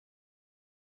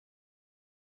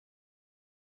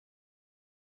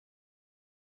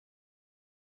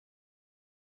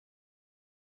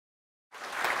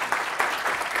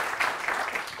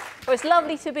Well, it's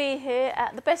lovely to be here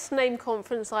at the best named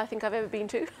conference I think I've ever been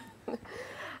to.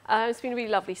 It's been really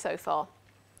lovely so far.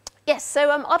 Yes, so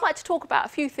I'd like to talk about a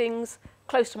few things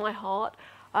close to my heart.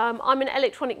 I'm an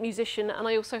electronic musician and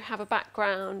I also have a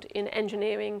background in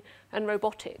engineering and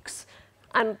robotics.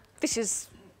 And this is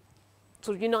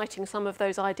sort of uniting some of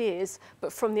those ideas,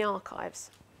 but from the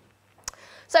archives.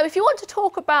 So if you want to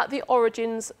talk about the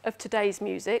origins of today's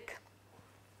music,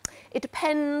 it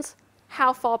depends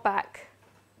how far back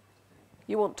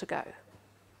you want to go.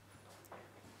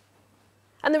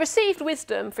 And the received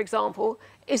wisdom, for example,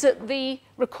 is that the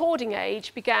recording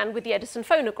age began with the Edison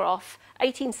phonograph,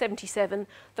 1877,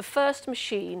 the first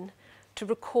machine to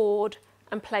record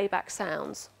and play back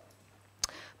sounds.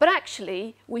 But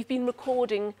actually, we've been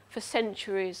recording for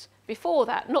centuries before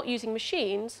that, not using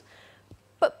machines,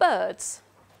 but birds.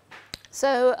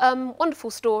 So,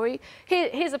 wonderful story.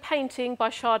 Here's a painting by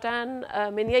Chardin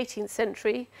in the 18th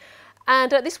century.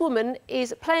 And this woman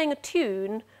is playing a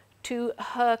tune to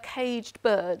her caged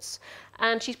birds.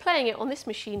 And she's playing it on this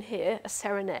machine here, a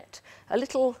serenette, a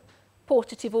little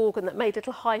portative organ that made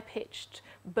little high-pitched,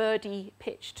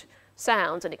 birdie-pitched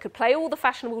sounds. And it could play all the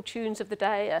fashionable tunes of the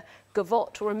day, a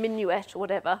gavotte or a minuet or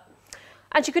whatever.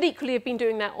 And she could equally have been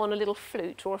doing that on a little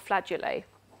flute or a flageolet.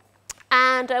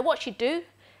 And what she'd do,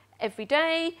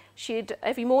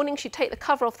 every morning, she'd take the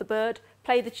cover off the bird,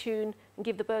 play the tune, and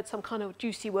give the bird some kind of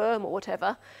juicy worm or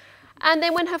whatever. And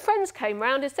then when her friends came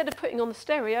round, instead of putting on the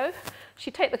stereo,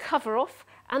 she'd take the cover off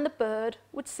and the bird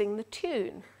would sing the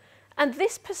tune. And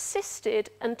this persisted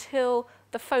until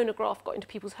the phonograph got into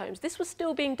people's homes. This was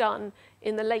still being done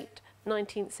in the late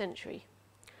 19th century.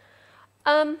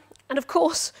 And of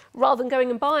course, rather than going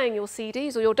and buying your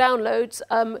CDs or your downloads,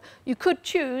 you could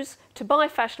choose to buy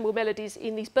fashionable melodies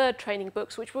in these bird training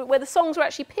books, where the songs were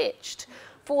actually pitched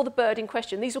for the bird in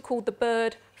question. These were called the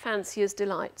Bird Fancier's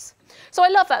Delights. So I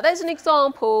love that. There's an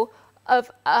example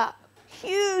of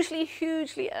hugely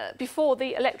before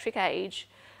the electric age,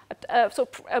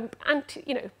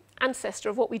 ancestor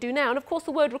of what we do now. And of course,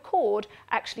 the word record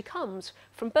actually comes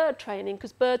from bird training,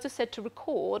 because birds are said to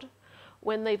record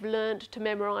when they've learned to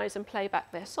memorise and play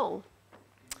back their song.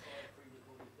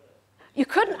 You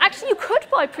could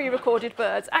buy pre-recorded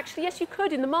birds. Actually, yes, you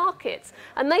could in the markets.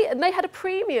 And they had a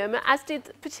premium, as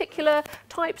did particular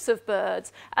types of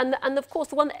birds. And of course,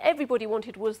 the one that everybody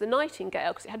wanted was the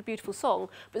nightingale, because it had a beautiful song,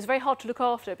 but it's very hard to look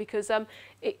after because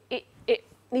it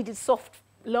needed soft,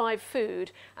 live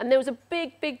food. And there was a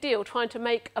big deal trying to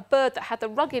make a bird that had the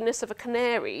ruggedness of a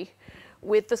canary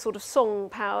with the sort of song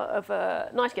power of a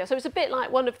nightingale. So it's a bit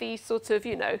like one of these sorts of,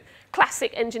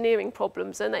 classic engineering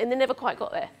problems, and they never quite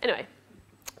got there. Anyway,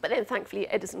 but then thankfully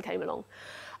Edison came along.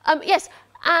 Yes,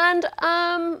 and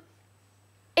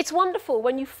it's wonderful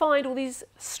when you find all these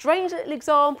strange little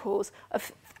examples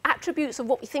of attributes of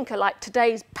what we think are like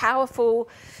today's powerful,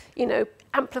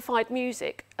 amplified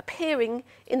music appearing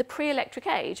in the pre-electric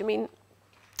age. I mean,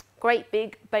 great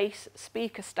big bass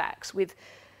speaker stacks with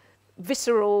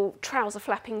visceral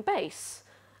trouser-flapping bass.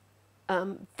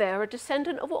 They're a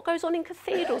descendant of what goes on in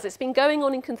cathedrals. It's been going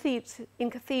on in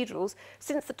cathedrals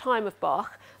since the time of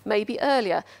Bach, maybe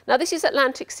earlier. Now, this is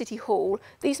Atlantic City Hall.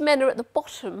 These men are at the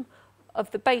bottom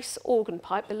of the bass organ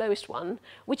pipe, the lowest one,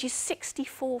 which is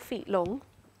 64 feet long.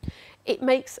 It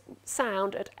makes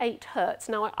sound at 8 hertz.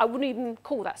 Now, I wouldn't even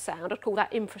call that sound. I'd call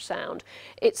that infrasound.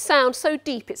 It sounds so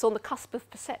deep, it's on the cusp of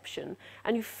perception,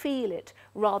 and you feel it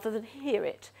rather than hear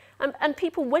it. And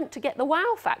people went to get the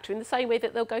wow factor in the same way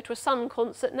that they'll go to a Sun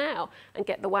concert now and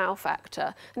get the wow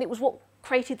factor. And it was what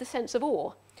created the sense of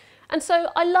awe. And so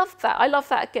I loved that. I love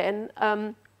that again.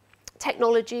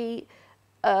 Technology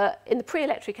in the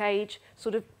pre-electric age,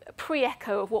 sort of a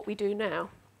pre-echo of what we do now.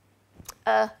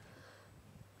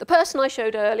 The person I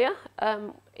showed earlier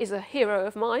is a hero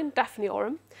of mine, Daphne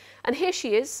Oram. And here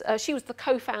she is. She was the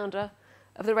co-founder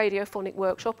of the Radiophonic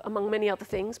Workshop, among many other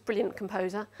things, brilliant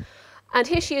composer. And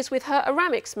here she is with her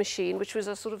Aramix machine, which was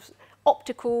a sort of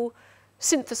optical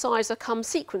synthesizer cum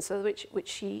sequencer, which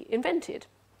she invented.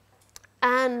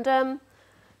 And there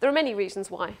are many reasons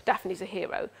why Daphne's a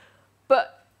hero,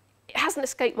 but it hasn't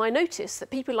escaped my notice that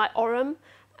people like Oram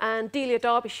and Delia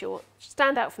Derbyshire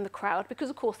stand out from the crowd because,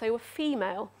 of course, they were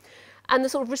female. And the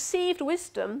sort of received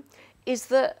wisdom is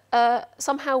that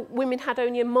somehow women had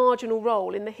only a marginal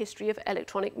role in the history of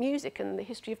electronic music and the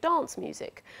history of dance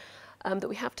music that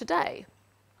we have today.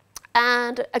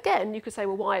 And again, you could say,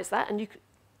 well, why is that? And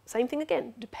same thing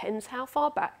again, depends how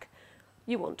far back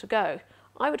you want to go.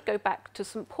 I would go back to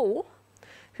St. Paul,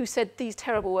 who said these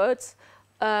terrible words.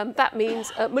 That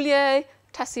means mulier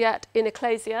taciat in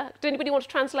ecclesia. Does anybody want to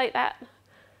translate that?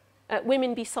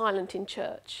 women be silent in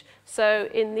church. So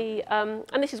in the,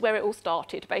 and this is where it all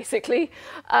started basically,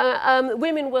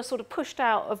 women were sort of pushed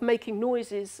out of making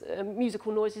noises,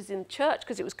 musical noises in church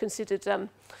because it was considered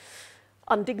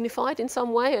undignified in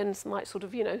some way and might sort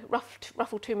of, you know,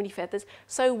 ruffle too many feathers.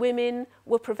 So women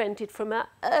were prevented from an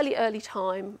early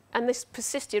time, and this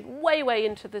persisted way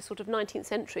into the sort of 19th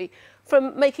century,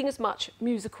 from making as much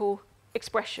musical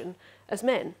expression as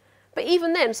men. But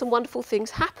even then, some wonderful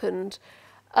things happened.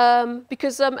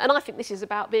 Because, and I think this is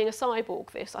about being a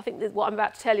cyborg, this. I think that what I'm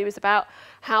about to tell you is about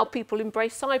how people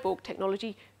embrace cyborg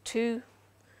technology to,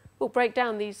 well, break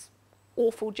down these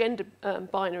awful gender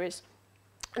binaries.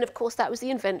 And of course, that was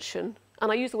the invention, and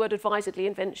I use the word advisedly,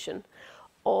 invention,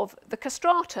 of the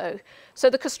castrato. So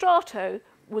the castrato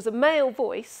was a male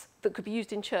voice that could be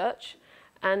used in church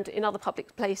and in other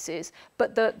public places,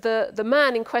 but the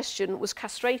man in question was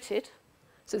castrated.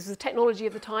 So this is the technology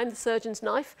of the time, the surgeon's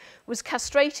knife, was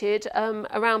castrated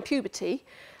around puberty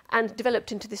and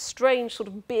developed into this strange sort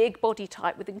of big body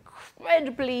type with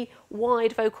incredibly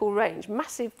wide vocal range,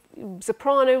 massive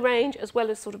soprano range as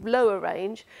well as sort of lower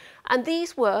range. And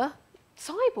these were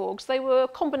cyborgs. They were a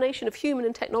combination of human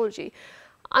and technology.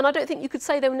 And I don't think you could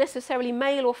say they were necessarily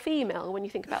male or female when you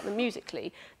think about them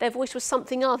musically. Their voice was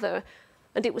something other,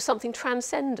 and it was something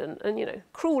transcendent. And, you know,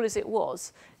 cruel as it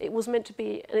was meant to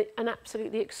be an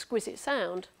absolutely exquisite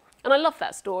sound. And I love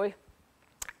that story.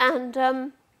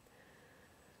 And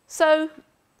so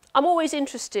I'm always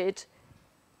interested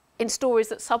in stories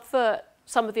that subvert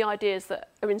some of the ideas that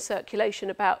are in circulation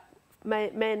about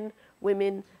men,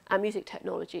 women, and music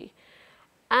technology.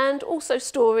 And also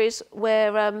stories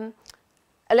where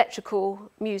electrical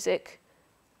music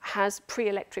has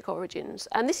pre-electric origins.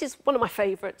 And this is one of my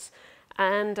favourites,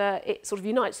 and it sort of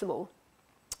unites them all.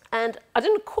 And I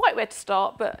didn't know quite where to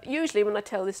start, but usually when I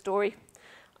tell this story,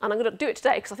 and I'm going to do it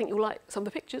today because I think you'll like some of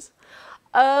the pictures,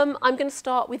 I'm going to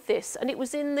start with this. And it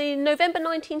was in the November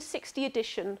 1960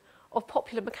 edition of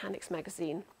Popular Mechanics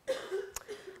magazine.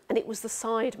 And it was the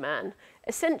Sideman,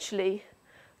 essentially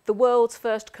the world's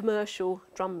first commercial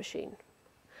drum machine.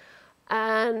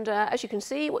 And as you can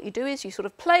see, what you do is you sort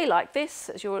of play like this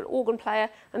as you're an organ player,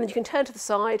 and then you can turn to the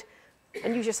side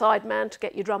and use your sideman to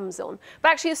get your drums on.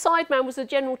 But actually, a sideman was a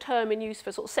general term in use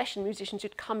for sort of session musicians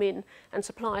who'd come in and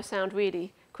supply a sound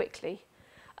really quickly.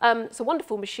 It's a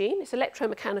wonderful machine. It's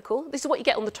electromechanical. This is what you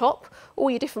get on the top, all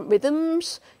your different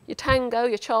rhythms, your tango,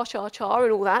 your cha-cha-cha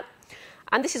and all that.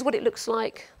 And this is what it looks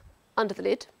like under the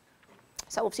lid.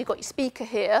 So obviously you've got your speaker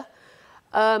here,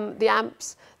 the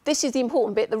amps. This is the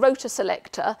important bit, the rotor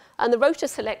selector. And the rotor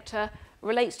selector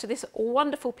relates to this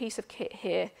wonderful piece of kit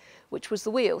here, which was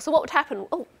the wheel. So what would happen?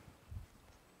 Oh,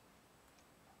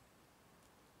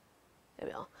 there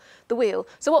we are, the wheel.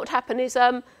 So what would happen is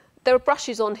there are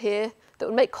brushes on here that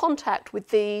would make contact with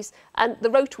these, and the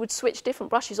rotor would switch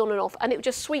different brushes on and off, and it would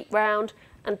just sweep round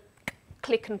and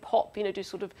click and pop, you know, do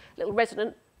sort of little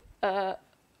resonant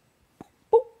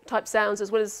type sounds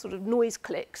as well as sort of noise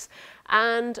clicks.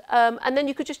 And then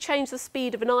you could just change the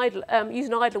speed of an idler, use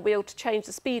an idler wheel to change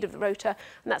the speed of the rotor,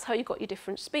 and that's how you got your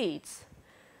different speeds.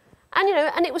 And, you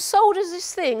know, and it was sold as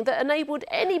this thing that enabled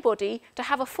anybody to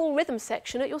have a full rhythm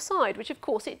section at your side, which of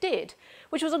course it did,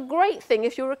 which was a great thing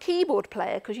if you're a keyboard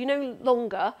player, because you no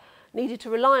longer needed to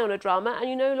rely on a drummer and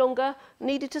you no longer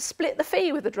needed to split the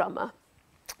fee with a drummer.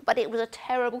 But it was a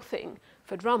terrible thing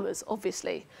for drummers,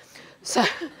 obviously. So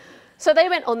they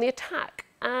went on the attack,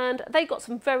 and they got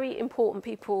some very important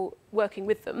people working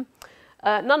with them,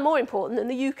 none more important than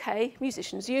the UK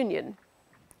Musicians Union,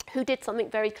 who did something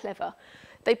very clever.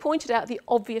 They pointed out the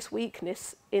obvious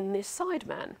weakness in this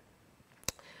Sideman,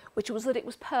 which was that it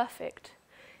was perfect.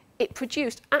 It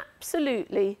produced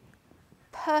absolutely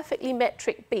perfectly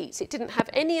metric beats. It didn't have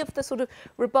any of the sort of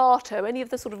rubato, any of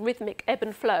the sort of rhythmic ebb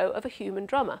and flow of a human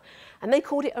drummer. And they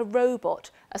called it a robot,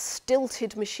 a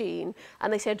stilted machine,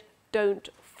 and they said, don't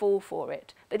fall for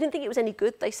it. They didn't think it was any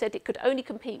good. They said it could only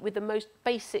compete with the most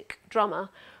basic drummer,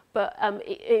 but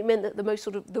it meant that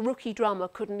the rookie drummer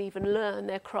couldn't even learn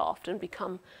their craft and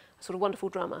become a sort of wonderful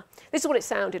drummer. This is what it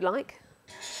sounded like.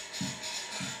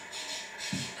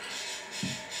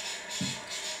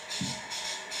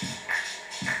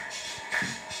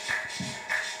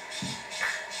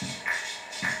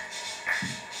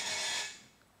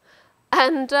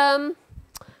 And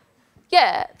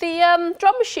yeah, the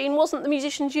drum machine wasn't the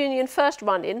Musicians Union first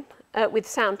run-in with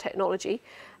sound technology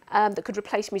that could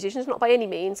replace musicians, not by any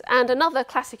means. And another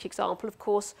classic example, of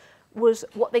course, was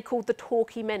what they called the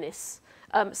talkie menace,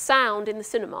 sound in the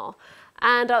cinema.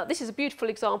 And this is a beautiful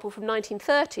example from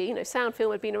 1930. You know, sound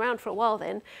film had been around for a while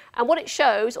then. And what it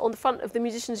shows on the front of the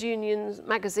Musicians Union's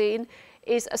magazine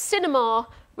is a cinema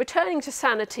returning to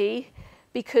sanity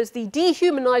because the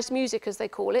dehumanised music, as they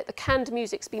call it, the canned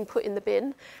music's been put in the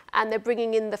bin, and they're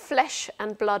bringing in the flesh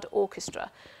and blood orchestra.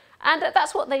 And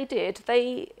that's what they did.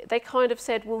 They kind of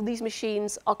said, well, these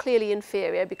machines are clearly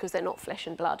inferior because they're not flesh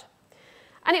and blood.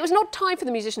 And it was not time for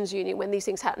the Musicians' Union when these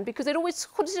things happened, because they'd always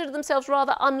considered themselves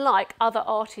rather unlike other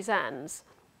artisans.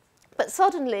 But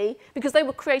suddenly, because they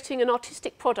were creating an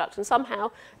artistic product, and somehow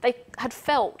they had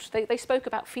felt, they spoke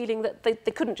about feeling that they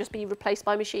couldn't just be replaced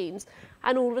by machines,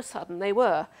 and all of a sudden they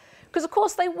were. Because of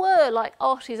course they were like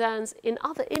artisans in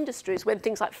other industries when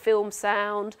things like film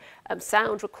sound,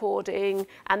 sound recording,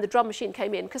 and the drum machine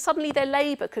came in, because suddenly their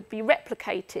labour could be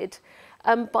replicated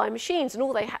by machines, and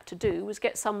all they had to do was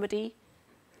get somebody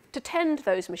to tend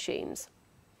those machines.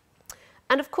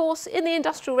 And of course, in the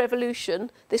Industrial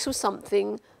Revolution, this was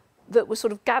something that was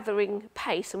sort of gathering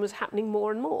pace and was happening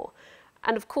more and more.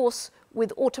 And of course,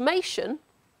 with automation,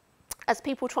 as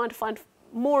people were trying to find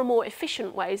more and more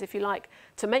efficient ways, if you like,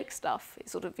 to make stuff,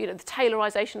 it's sort of, you know, the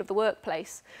tailorization of the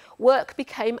workplace, work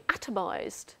became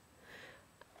atomized.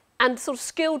 And sort of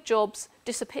skilled jobs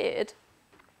disappeared,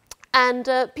 and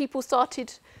people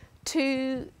started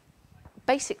to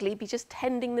basically be just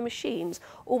tending the machines,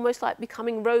 almost like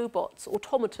becoming robots,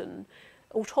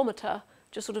 automata,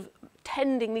 just sort of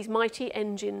tending these mighty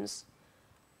engines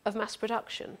of mass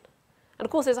production. And of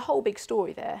course there's a whole big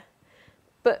story there,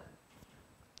 but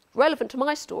relevant to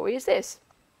my story is this.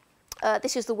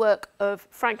 This is the work of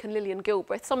Frank and Lillian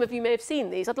Gilbreth. Some of you may have seen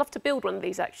these. I'd love to build one of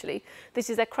these, actually. This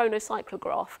is their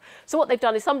chronocyclograph. So what they've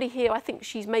done is somebody here, I think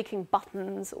she's making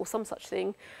buttons or some such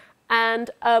thing, and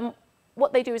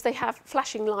what they do is they have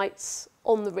flashing lights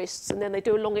on the wrists, and then they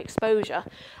do a long exposure.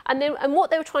 And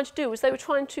what they were trying to do was they were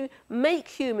trying to make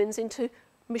humans into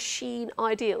machine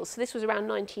ideals. So this was around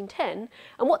 1910,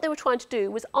 and what they were trying to do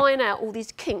was iron out all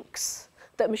these kinks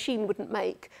that a machine wouldn't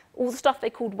make, all the stuff they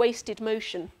called wasted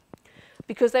motion,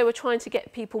 because they were trying to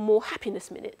get people more happiness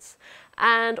minutes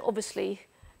and obviously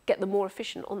get them more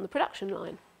efficient on the production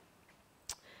line.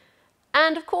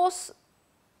 And of course,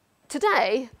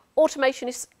 today, automation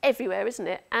is everywhere, isn't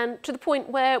it? And to the point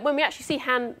where when we actually see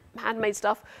handmade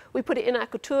stuff, we put it in our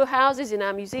couture houses, in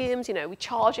our museums, you know, we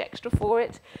charge extra for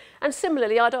it. And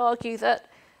similarly, I'd argue that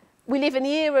we live in the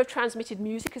era of transmitted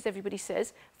music, as everybody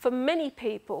says. For many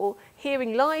people,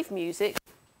 hearing live music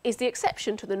is the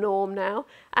exception to the norm now.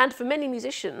 And for many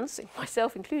musicians,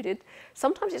 myself included,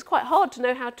 sometimes it's quite hard to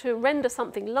know how to render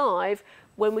something live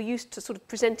when we're used to sort of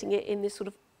presenting it in this sort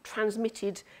of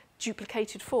transmitted,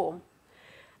 duplicated form.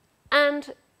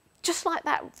 And just like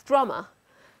that drummer,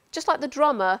 just like the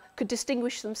drummer could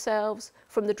distinguish themselves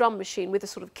from the drum machine with the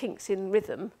sort of kinks in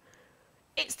rhythm,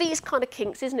 it's these kind of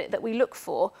kinks, isn't it, that we look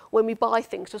for when we buy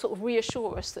things to sort of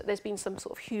reassure us that there's been some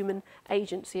sort of human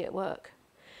agency at work.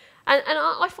 And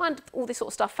I find all this sort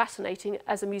of stuff fascinating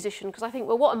as a musician, because I think,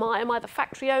 well, what am I? Am I the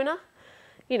factory owner,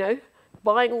 you know,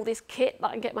 buying all this kit that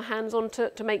I can get my hands on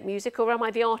to make music, or am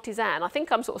I the artisan? I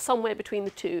think I'm sort of somewhere between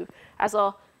the two, as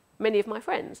are many of my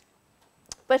friends.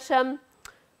 But a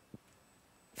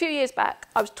few years back,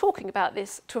 I was talking about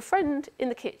this to a friend in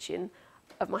the kitchen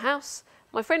of my house.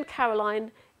 My friend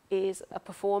Caroline is a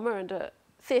performer and a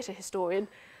theatre historian.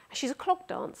 She's a clog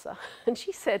dancer. And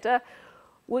she said,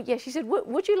 well, yeah, she said,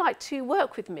 would you like to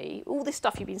work with me? All this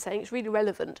stuff you've been saying, it's really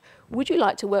relevant. Would you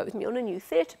like to work with me on a new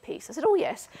theatre piece? I said, oh,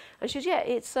 yes. And she said,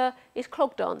 yeah, it's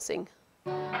clog dancing.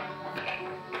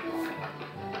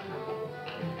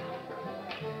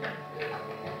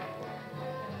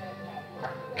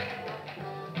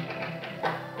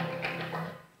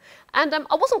 And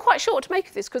I wasn't quite sure what to make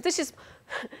of this, because this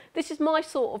is my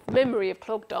sort of memory of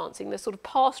clog dancing, the sort of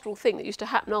pastoral thing that used to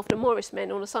happen after Morris Men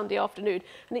on a Sunday afternoon.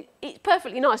 And it's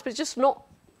perfectly nice, but it's just not,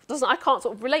 I can't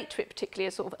sort of relate to it particularly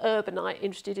as sort of urbanite,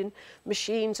 interested in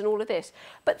machines and all of this.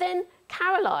 But then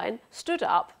Caroline stood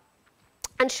up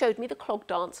and showed me the clog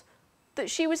dance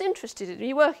that she was interested in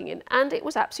me working in. And it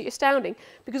was absolutely astounding,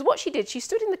 because what she did, she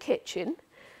stood in the kitchen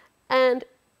and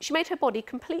she made her body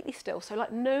completely still, so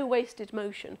like no wasted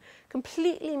motion,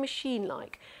 completely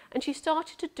machine-like. And she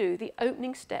started to do the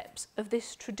opening steps of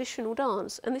this traditional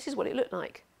dance, and this is what it looked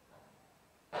like.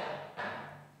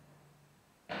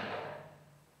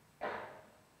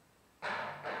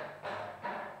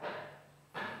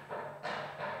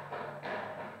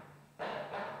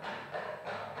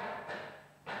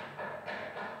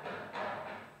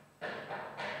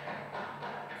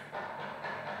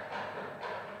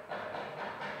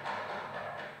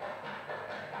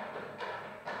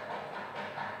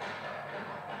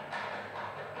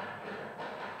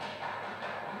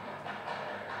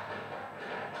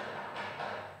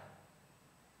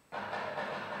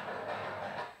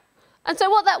 And so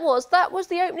what that was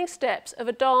the opening steps of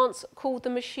a dance called the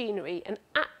machinery, an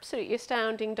absolutely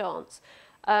astounding dance.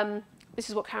 This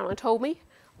is what Caroline told me.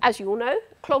 As you all know,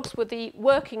 clogs were the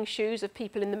working shoes of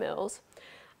people in the mills.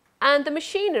 And the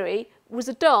machinery was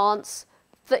a dance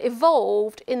that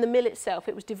evolved in the mill itself.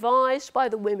 It was devised by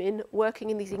the women working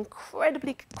in these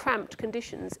incredibly cramped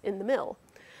conditions in the mill.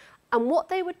 And what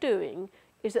they were doing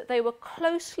is that they were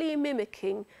closely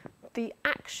mimicking the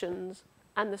actions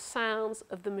and the sounds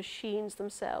of the machines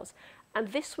themselves. And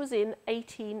this was in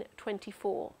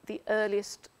 1824, the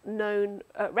earliest known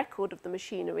record of the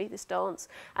machinery, this dance.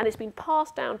 And it's been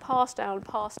passed down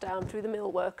through the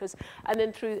mill workers, and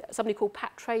then through somebody called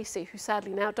Pat Tracy, who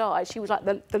sadly now died. She was like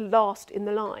the last in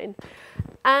the line.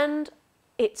 And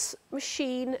it's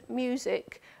machine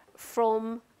music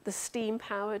from the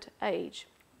steam-powered age.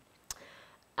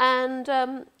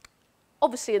 And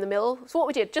obviously in the mill, so what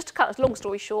we did, just to cut a long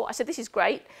story short, I said, this is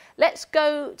great, let's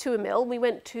go to a mill. We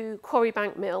went to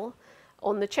Quarrybank Mill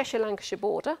on the Cheshire-Lancashire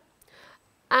border,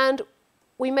 and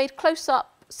we made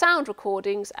close-up sound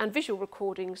recordings and visual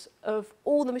recordings of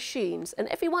all the machines, and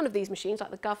every one of these machines, like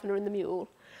the governor and the mule,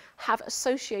 have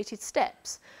associated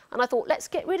steps. And I thought, let's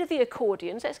get rid of the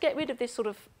accordions, let's get rid of this sort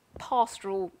of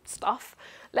pastoral stuff,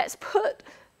 let's put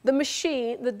the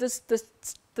machine,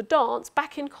 the dance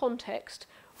back in context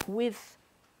with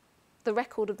the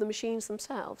record of the machines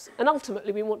themselves. And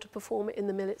ultimately we want to perform it in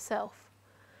the mill itself.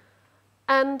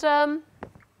 And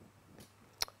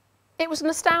it was an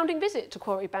astounding visit to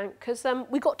Quarrybank, because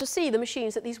we got to see the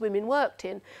machines that these women worked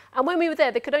in. And when we were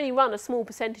there, they could only run a small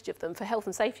percentage of them for health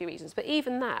and safety reasons, but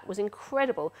even that was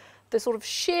incredible. The sort of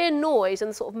sheer noise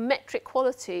and the sort of metric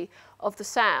quality of the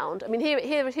sound. I mean,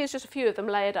 here's just a few of them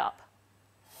layered up.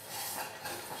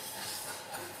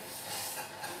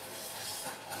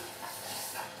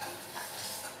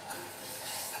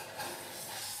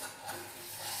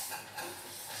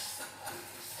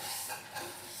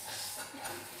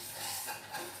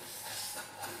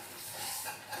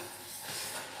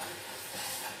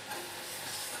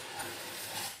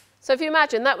 So if you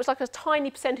imagine, that was like a tiny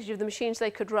percentage of the machines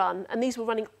they could run, and these were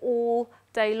running all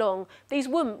day long. These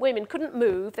women couldn't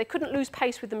move, they couldn't lose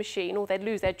pace with the machine, or they'd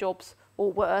lose their jobs,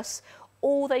 or worse.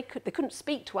 They couldn't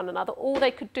speak to one another, all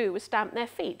they could do was stamp their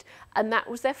feet, and that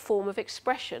was their form of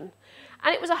expression.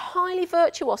 And it was a highly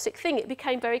virtuosic thing. It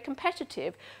became very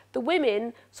competitive. The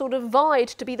women sort of vied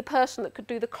to be the person that could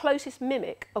do the closest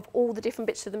mimic of all the different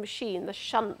bits of the machine, the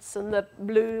shunts and the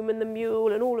loom and the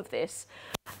mule and all of this.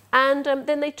 And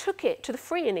then they took it to the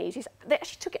free and easies. They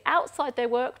actually took it outside their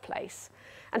workplace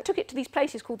and took it to these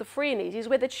places called the free and easies,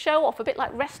 where they'd show off, a bit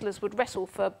like wrestlers would wrestle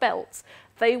for belts.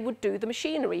 They would do the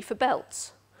machinery for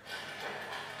belts.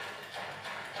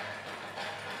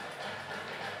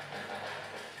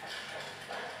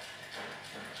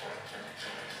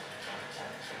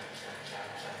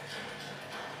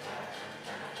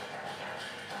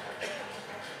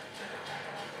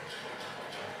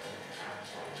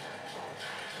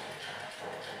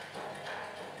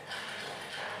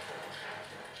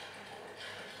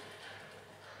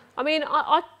 I mean,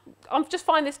 I just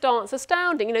find this dance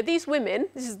astounding. You know, these women,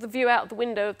 this is the view out of the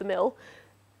window of the mill,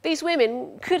 these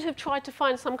women could have tried to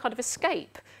find some kind of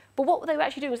escape, but what they were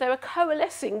actually doing was they were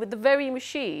coalescing with the very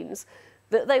machines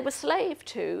that they were slave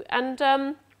to. And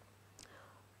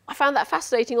I found that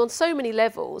fascinating on so many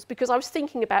levels, because I was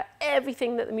thinking about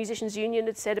everything that the Musicians' Union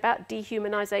had said about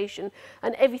dehumanisation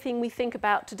and everything we think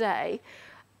about today.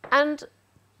 And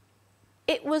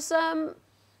it was,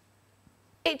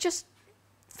 it just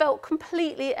felt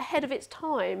completely ahead of its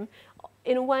time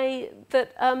in a way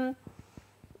that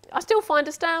I still find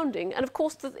astounding. And of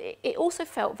course, it also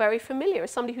felt very familiar.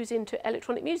 As somebody who's into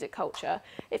electronic music culture,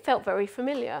 it felt very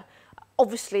familiar.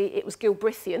 Obviously, it was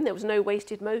Gilbrithian, there was no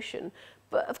wasted motion.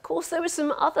 But of course, there were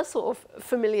some other sort of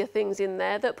familiar things in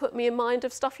there that put me in mind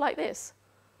of stuff like this.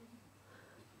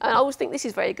 And I always think this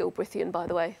is very Gilbrithian, by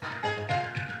the way.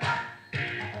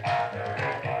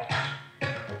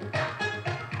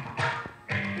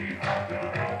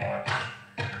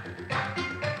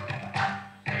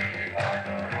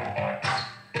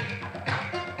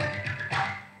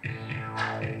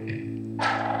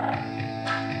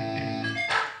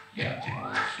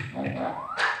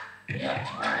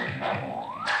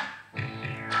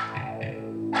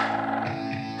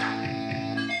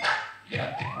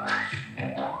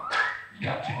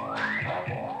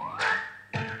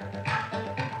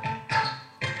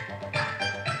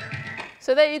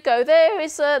 So there you go. There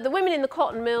is the women in the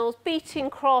cotton mills beating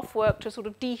craft work to sort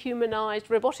of dehumanised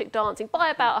robotic dancing by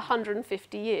about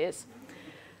 150 years.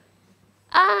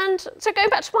 And so going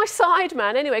back to my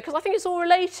sideman anyway, because I think it's all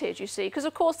related, you see, because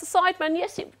of course the sideman,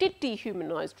 yes, it did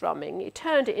dehumanise drumming. It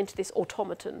turned it into this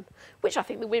automaton, which I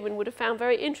think the women would have found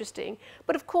very interesting.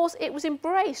 But of course it was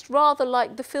embraced rather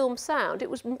like the film sound. It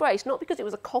was embraced not because it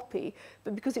was a copy,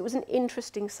 but because it was an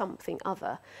interesting something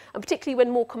other. And particularly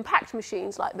when more compact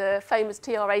machines like the famous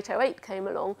TR-808 came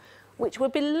along, which were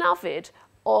beloved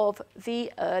of the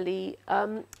early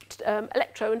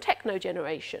electro and techno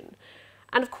generation.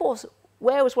 And of course,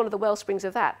 where was one of the well springs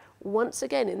of that? Once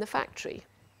again in the factory.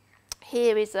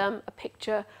 Here is a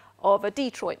picture of a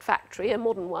Detroit factory, a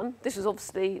modern one. This is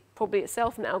obviously probably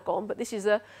itself now gone, but this is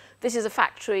a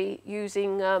factory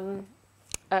using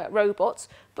robots.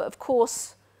 But of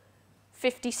course,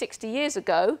 50, 60 years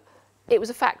ago, it was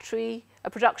a factory,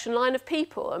 a production line of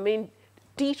people. I mean,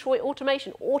 Detroit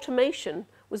automation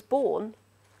was born.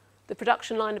 The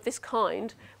production line of this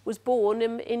kind was born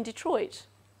in Detroit.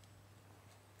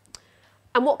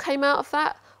 And what came out of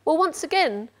that? Well, once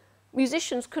again,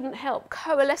 musicians couldn't help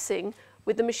coalescing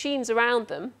with the machines around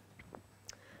them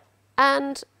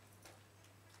and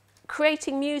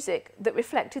creating music that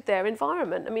reflected their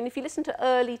environment. I mean, if you listen to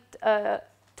early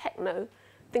techno,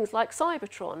 things like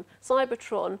Cybertron.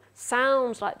 Cybertron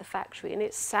sounds like the factory, and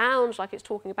it sounds like it's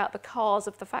talking about the cars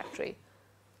of the factory.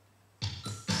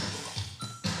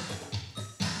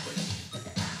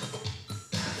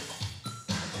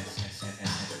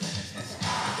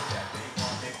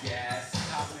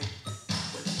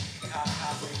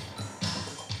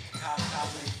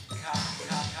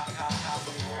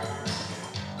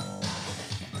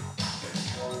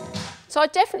 So I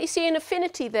definitely see an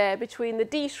affinity there between the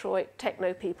Detroit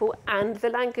techno people and the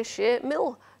Lancashire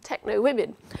mill techno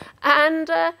women. And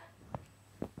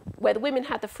where the women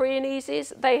had the free and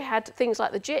easies, they had things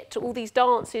like the JIT, all these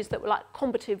dances that were like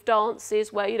combative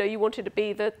dances where, you know, you wanted to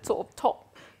be the sort of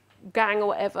top gang or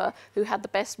whatever who had the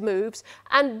best moves.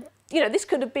 And, you know, this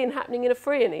could have been happening in a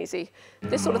free and easy,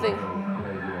 this sort of thing.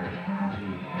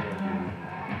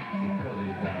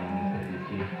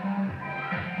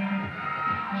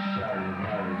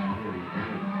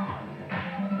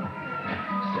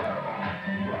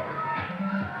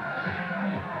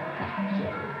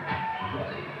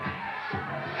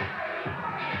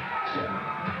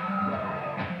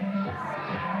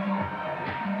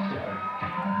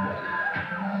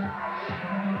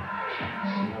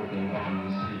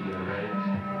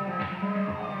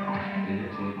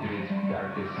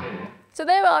 So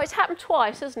there we are, it's happened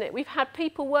twice, hasn't it? We've had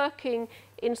people working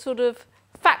in sort of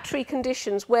factory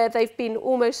conditions where they've been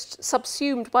almost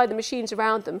subsumed by the machines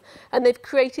around them, and they've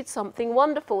created something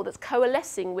wonderful that's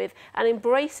coalescing with and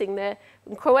embracing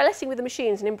coalescing with the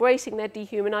machines and embracing their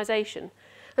dehumanisation.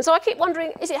 And so I keep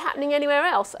wondering, is it happening anywhere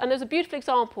else? And there's a beautiful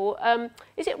example.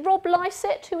 Is it Rob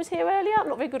Lysett who was here earlier? I'm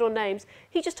not very good on names.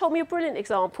 He just told me a brilliant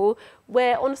example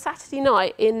where on a Saturday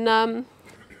night in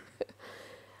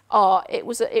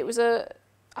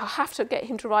I have to get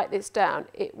him to write this down.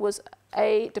 It was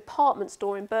a department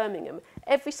store in Birmingham.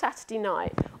 Every Saturday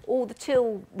night, all the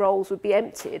till rolls would be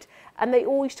emptied, and they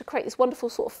all used to create this wonderful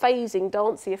sort of phasing,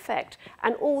 dancey effect.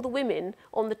 And all the women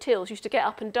on the tills used to get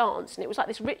up and dance, and it was like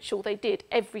this ritual they did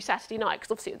every Saturday night,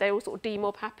 because obviously they were sort of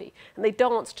demob happy, and they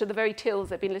danced to the very tills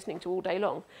they've been listening to all day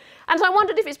long. And I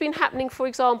wondered if it's been happening, for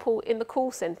example, in the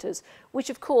call centres, which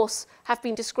of course have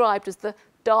been described as the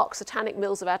dark satanic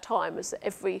mills of our time, as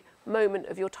every moment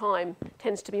of your time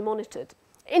tends to be monitored.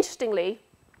 Interestingly,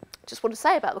 just want to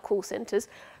say about the call centres,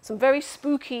 some very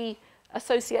spooky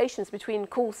associations between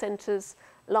call centres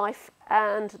life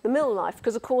and the mill life,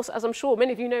 because of course, as I'm sure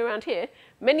many of you know around here,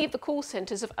 many of the call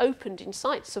centres have opened in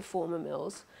sites of former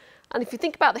mills. And if you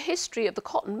think about the history of the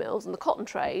cotton mills and the cotton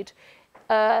trade,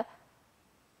 at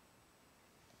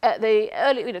the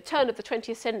early turn of the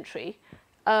 20th century,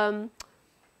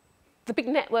 the big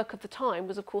network of the time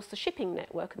was, of course, the shipping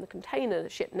network and the container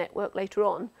ship network later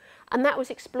on, and that was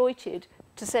exploited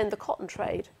to send the cotton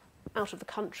trade out of the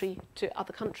country to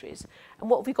other countries. And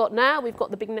what have we got now? We've got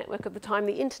the big network of the time,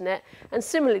 the internet, and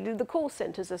similarly the call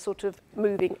centres are sort of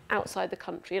moving outside the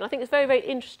country. And I think it's very, very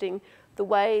interesting the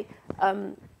way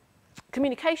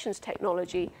communications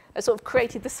technology has sort of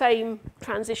created the same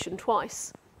transition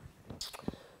twice.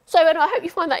 So, and I hope you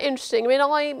find that interesting. I mean,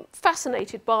 I'm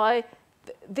fascinated by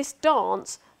this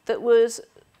dance that was,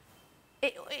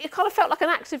 it kind of felt like an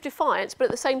act of defiance, but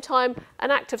at the same time, an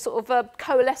act of sort of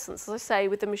coalescence, as I say,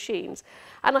 with the machines.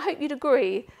 And I hope you'd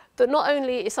agree that not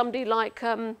only is somebody like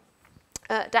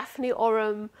Daphne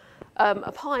Oram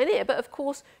a pioneer, but of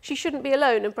course, she shouldn't be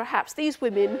alone, and perhaps these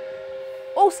women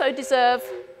also deserve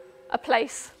a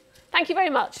place. Thank you very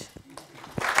much.